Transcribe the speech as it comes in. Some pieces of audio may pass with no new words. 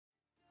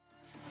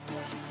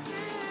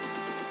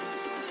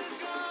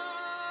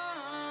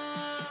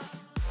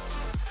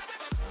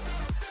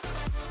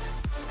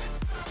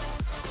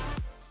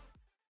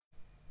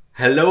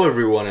Hello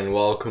everyone and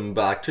welcome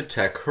back to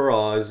Tech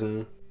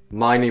Horizon.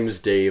 My name is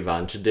Dave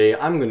and today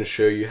I'm going to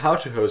show you how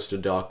to host a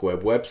dark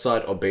web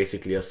website, or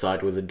basically a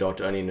site with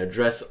a .onion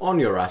address, on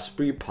your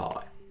Raspberry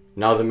Pi.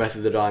 Now the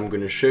method that I'm going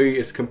to show you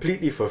is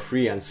completely for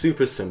free and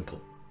super simple.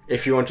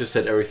 If you want to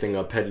set everything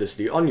up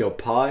headlessly on your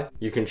Pi,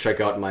 you can check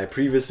out my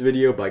previous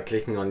video by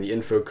clicking on the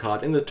info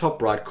card in the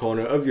top right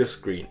corner of your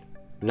screen.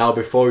 Now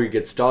before we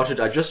get started,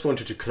 I just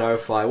wanted to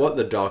clarify what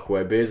the dark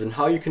web is and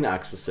how you can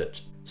access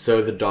it.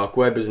 So the dark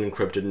web is an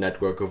encrypted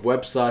network of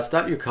websites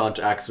that you can't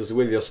access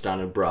with your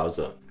standard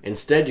browser.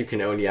 Instead, you can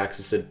only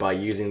access it by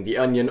using the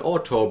Onion or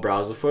Tor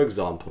browser, for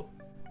example.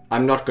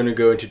 I'm not going to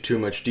go into too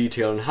much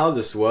detail on how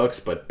this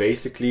works, but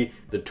basically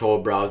the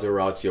Tor browser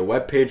routes your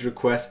web page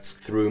requests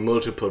through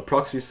multiple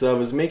proxy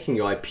servers, making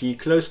your IP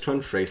close to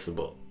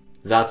untraceable.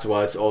 That's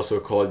why it's also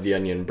called the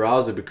Onion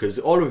browser, because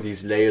all of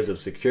these layers of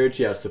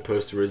security are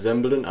supposed to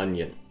resemble an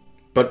onion.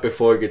 But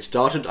before we get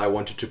started, I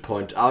wanted to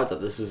point out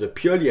that this is a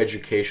purely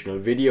educational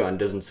video and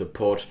doesn't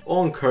support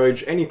or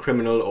encourage any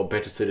criminal or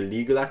better said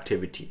illegal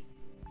activity.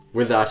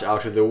 With that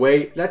out of the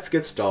way, let's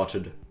get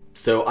started.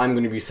 So I'm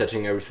going to be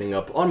setting everything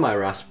up on my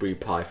Raspberry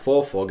Pi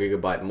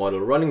 4GB model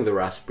running the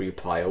Raspberry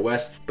Pi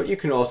OS, but you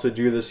can also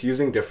do this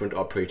using different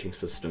operating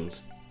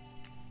systems.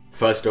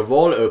 First of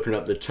all, open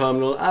up the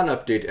terminal and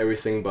update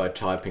everything by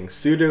typing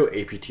sudo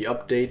apt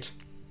update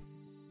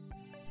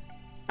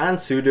and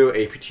sudo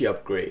apt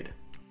upgrade.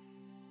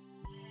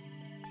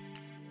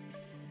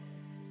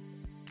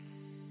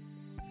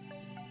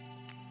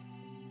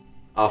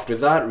 After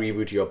that,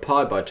 reboot your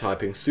Pi by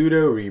typing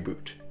sudo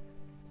reboot.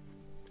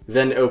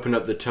 Then open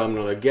up the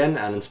terminal again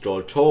and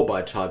install Tor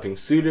by typing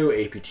sudo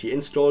apt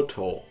install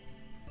Tor.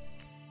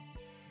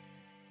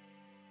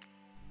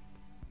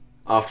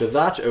 After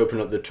that,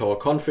 open up the Tor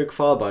config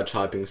file by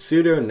typing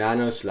sudo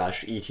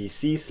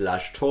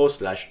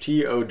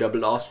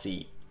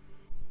nano/etc/tor/torrc.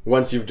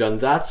 Once you've done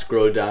that,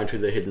 scroll down to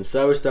the hidden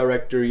service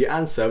directory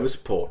and service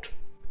port.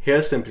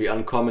 Here simply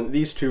uncomment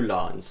these two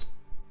lines.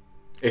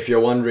 If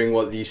you're wondering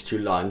what these two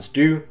lines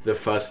do, the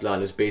first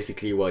line is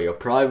basically where your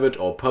private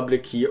or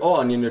public key or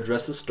onion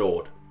address is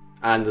stored.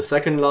 And the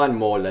second line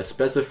more or less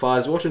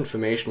specifies what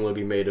information will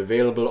be made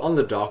available on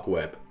the dark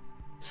web.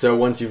 So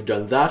once you've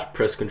done that,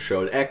 press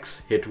Ctrl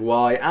X, hit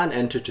Y and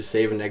enter to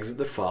save and exit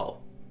the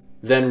file.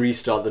 Then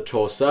restart the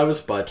Tor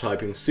service by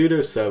typing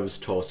sudo service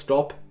tor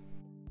stop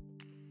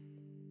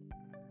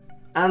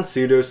and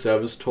sudo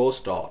service tor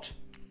start.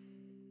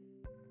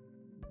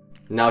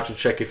 Now to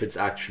check if it's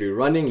actually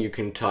running, you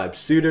can type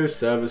sudo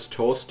service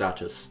tor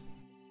status.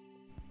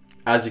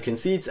 As you can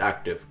see, it's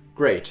active.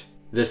 Great.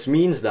 This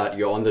means that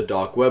you're on the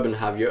dark web and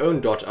have your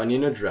own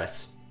 .onion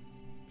address.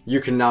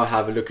 You can now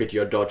have a look at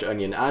your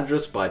 .onion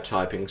address by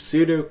typing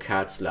sudo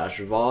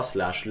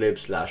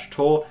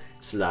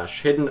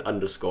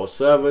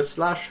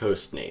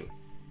cat/var/lib/tor/hidden_server/hostname.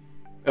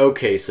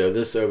 Okay, so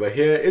this over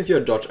here is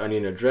your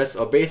 .onion address,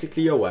 or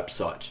basically your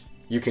website.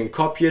 You can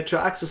copy it to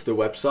access the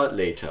website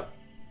later.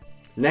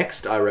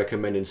 Next, I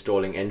recommend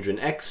installing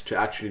nginx to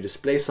actually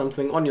display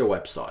something on your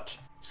website.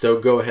 So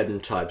go ahead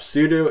and type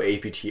sudo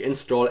apt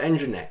install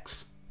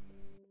nginx.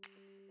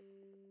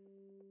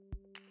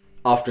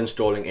 After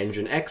installing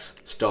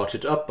nginx, start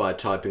it up by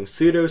typing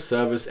sudo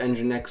service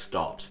nginx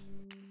start.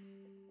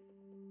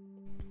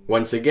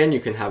 Once again, you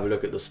can have a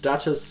look at the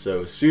status,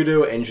 so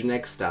sudo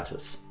nginx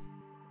status.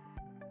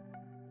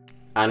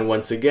 And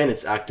once again,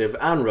 it's active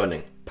and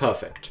running.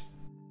 Perfect.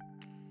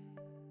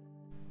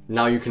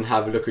 Now you can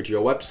have a look at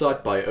your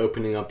website by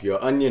opening up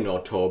your Onion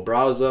or Tor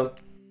browser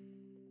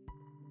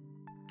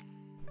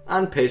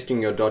and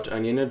pasting your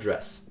 .onion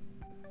address.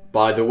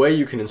 By the way,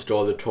 you can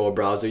install the Tor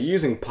browser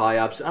using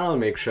PyApps, and I'll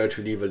make sure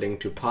to leave a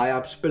link to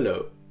PyApps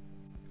below.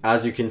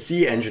 As you can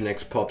see,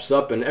 nginx pops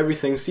up and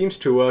everything seems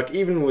to work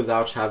even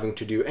without having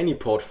to do any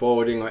port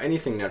forwarding or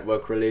anything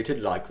network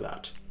related like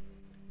that.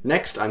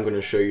 Next, I'm going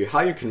to show you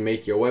how you can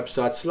make your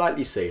website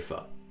slightly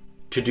safer.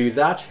 To do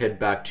that, head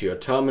back to your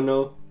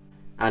terminal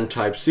and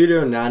type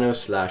sudo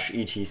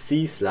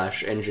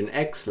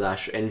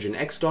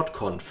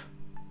nano/etc/nginx/nginx.conf.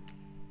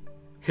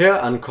 Here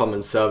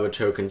uncommon server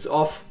tokens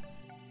off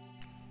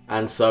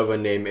and server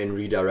name in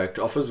redirect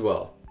off as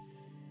well.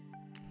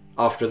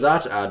 After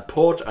that, add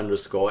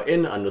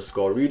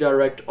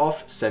port_in_redirect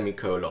off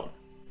semicolon.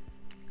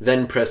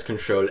 Then press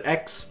Ctrl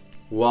X,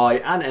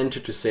 Y and enter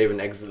to save and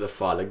exit the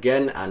file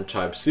again and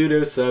type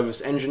sudo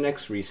service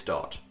nginx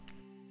restart.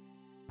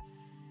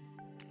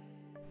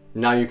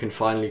 Now you can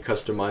finally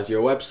customize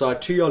your website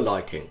to your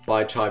liking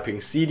by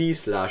typing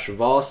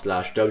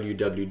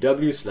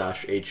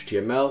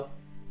cd/var/www/html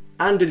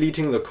and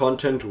deleting the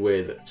content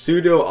with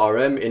sudo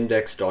rm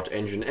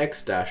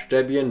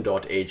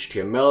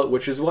index.nginx-debian.html,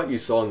 which is what you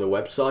saw on the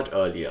website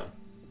earlier.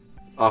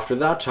 After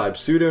that, type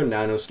sudo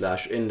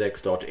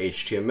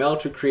nano/index.html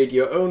to create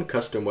your own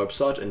custom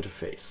website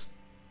interface.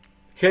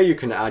 Here you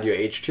can add your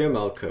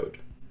HTML code.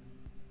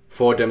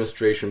 For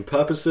demonstration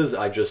purposes,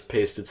 I just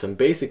pasted some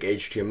basic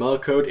HTML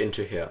code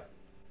into here.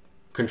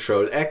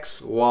 Ctrl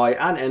X, Y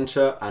and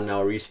enter, and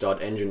now restart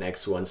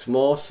nginx once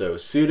more, so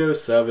sudo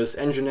service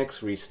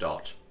nginx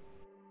restart.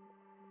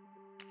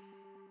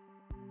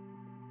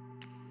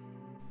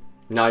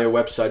 Now your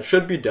website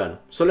should be done,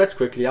 so let's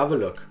quickly have a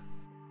look.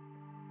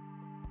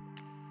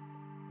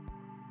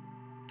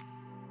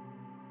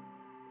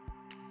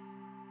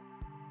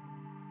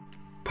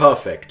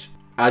 Perfect.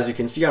 As you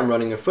can see, I'm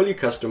running a fully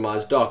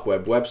customized dark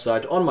web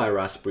website on my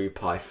Raspberry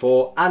Pi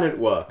 4 and it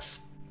works.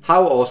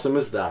 How awesome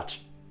is that?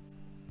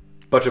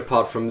 But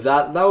apart from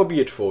that, that will be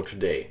it for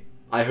today.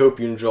 I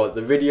hope you enjoyed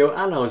the video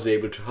and I was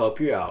able to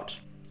help you out.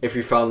 If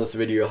you found this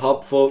video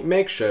helpful,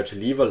 make sure to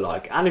leave a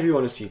like, and if you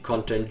want to see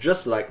content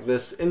just like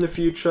this in the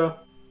future,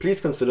 please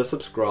consider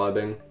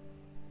subscribing.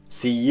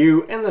 See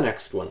you in the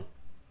next one.